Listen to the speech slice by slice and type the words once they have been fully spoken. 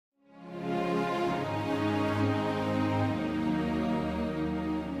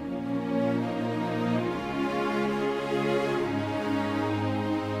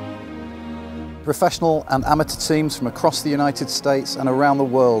Professional and amateur teams from across the United States and around the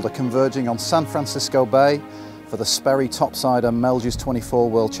world are converging on San Francisco Bay for the Sperry Top-Sider Melges 24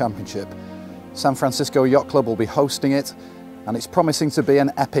 World Championship. San Francisco Yacht Club will be hosting it, and it's promising to be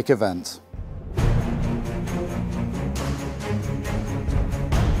an epic event.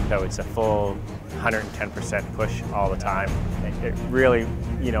 So it's a full 110% push all the time. It really,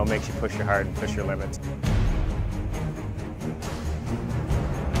 makes you push your heart and push your limits.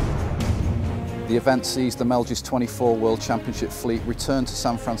 The event sees the Melges 24 World Championship fleet return to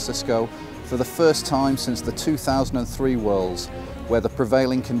San Francisco for the first time since the 2003 Worlds, where the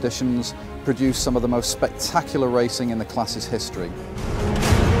prevailing conditions produced some of the most spectacular racing in the class's history.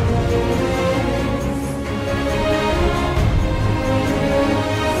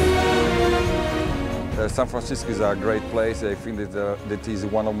 San Francisco is a great place. I think that is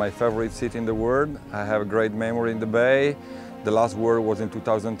one of my favorite cities in the world. I have a great memory in the Bay. The last World was in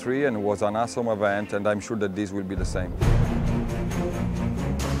 2003 and it was an awesome event, and I'm sure that this will be the same.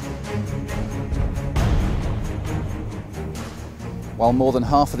 While more than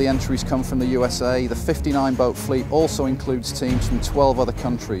half of the entries come from the USA, the 59-boat fleet also includes teams from 12 other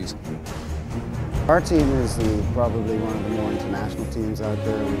countries. Our team is probably one of the more international teams out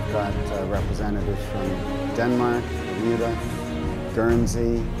there. We've got representatives from Denmark, Bermuda,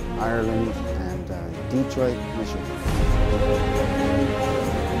 Guernsey, Ireland, and Detroit, Michigan.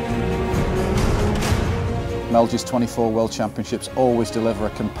 Melges 24 World Championships always deliver a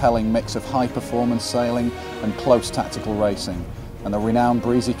compelling mix of high-performance sailing and close tactical racing, and the renowned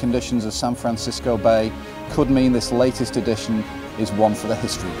breezy conditions of San Francisco Bay could mean this latest edition is one for the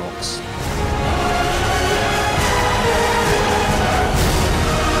history books.